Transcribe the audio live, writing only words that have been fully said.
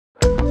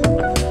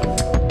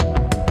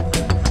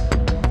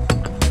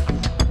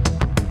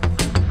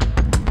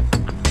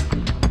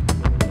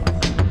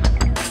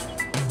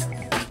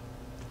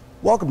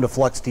Welcome to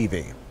Flux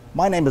TV.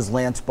 My name is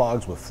Lance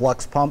Boggs with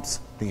Flux Pumps,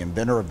 the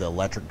inventor of the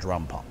electric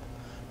drum pump.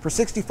 For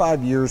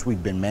 65 years,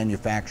 we've been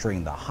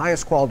manufacturing the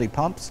highest quality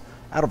pumps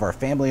out of our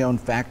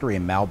family-owned factory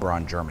in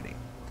Maulbronn, Germany.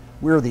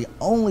 We are the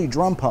only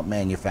drum pump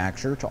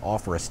manufacturer to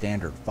offer a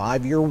standard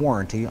 5-year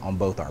warranty on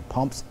both our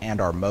pumps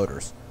and our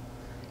motors.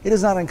 It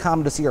is not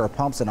uncommon to see our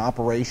pumps in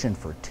operation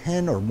for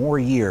 10 or more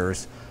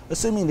years,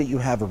 assuming that you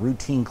have a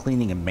routine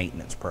cleaning and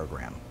maintenance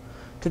program.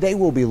 Today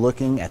we'll be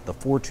looking at the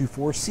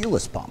 424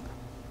 sealless pump.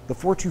 The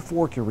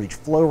 424 can reach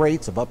flow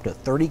rates of up to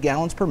 30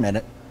 gallons per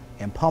minute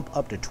and pump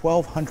up to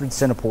 1,200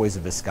 centipoise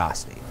of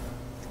viscosity.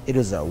 It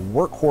is a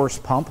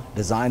workhorse pump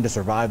designed to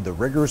survive the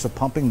rigors of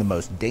pumping the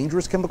most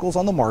dangerous chemicals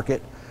on the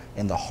market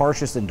in the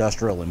harshest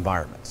industrial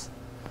environments.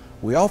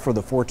 We offer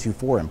the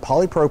 424 in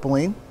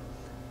polypropylene,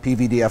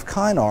 PVDF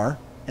Kynar,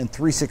 and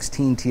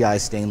 316 Ti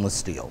stainless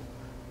steel.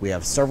 We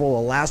have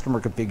several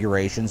elastomer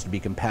configurations to be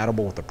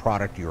compatible with the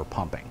product you are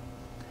pumping.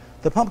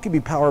 The pump can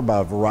be powered by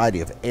a variety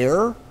of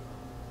air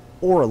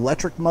or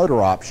electric motor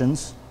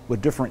options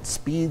with different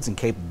speeds and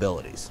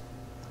capabilities.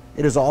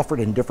 It is offered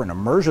in different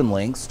immersion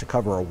lengths to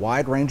cover a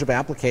wide range of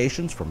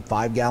applications from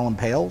 5-gallon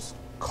pails,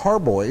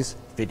 carboys,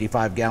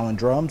 55-gallon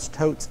drums,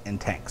 totes, and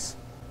tanks.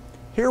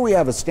 Here we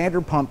have a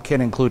standard pump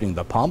kit including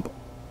the pump,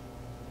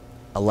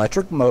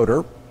 electric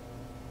motor,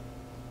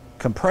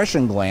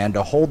 compression gland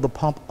to hold the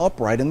pump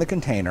upright in the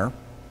container,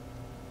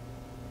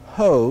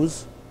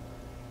 hose,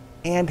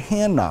 and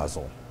hand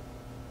nozzle.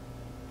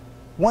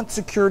 Once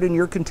secured in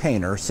your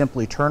container,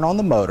 simply turn on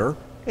the motor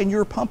and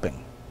you're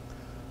pumping.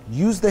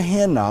 Use the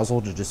hand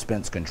nozzle to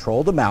dispense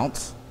controlled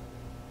amounts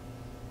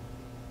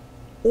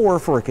or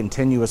for a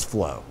continuous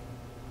flow.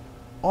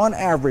 On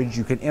average,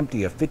 you can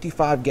empty a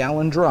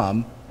 55-gallon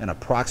drum in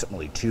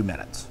approximately 2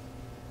 minutes.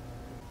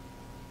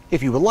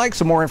 If you would like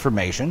some more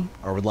information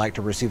or would like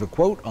to receive a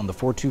quote on the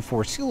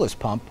 424 sealless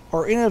pump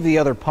or any of the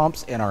other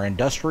pumps in our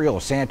industrial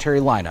or sanitary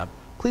lineup,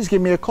 please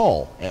give me a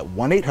call at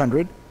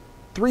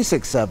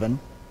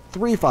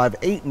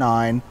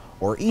 1-800-367-3589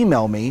 or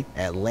email me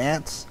at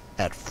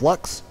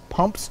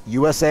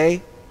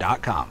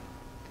lance@fluxpumpsusa.com.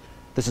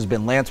 This has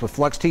been Lance with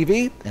Flux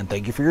TV, and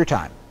thank you for your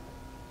time.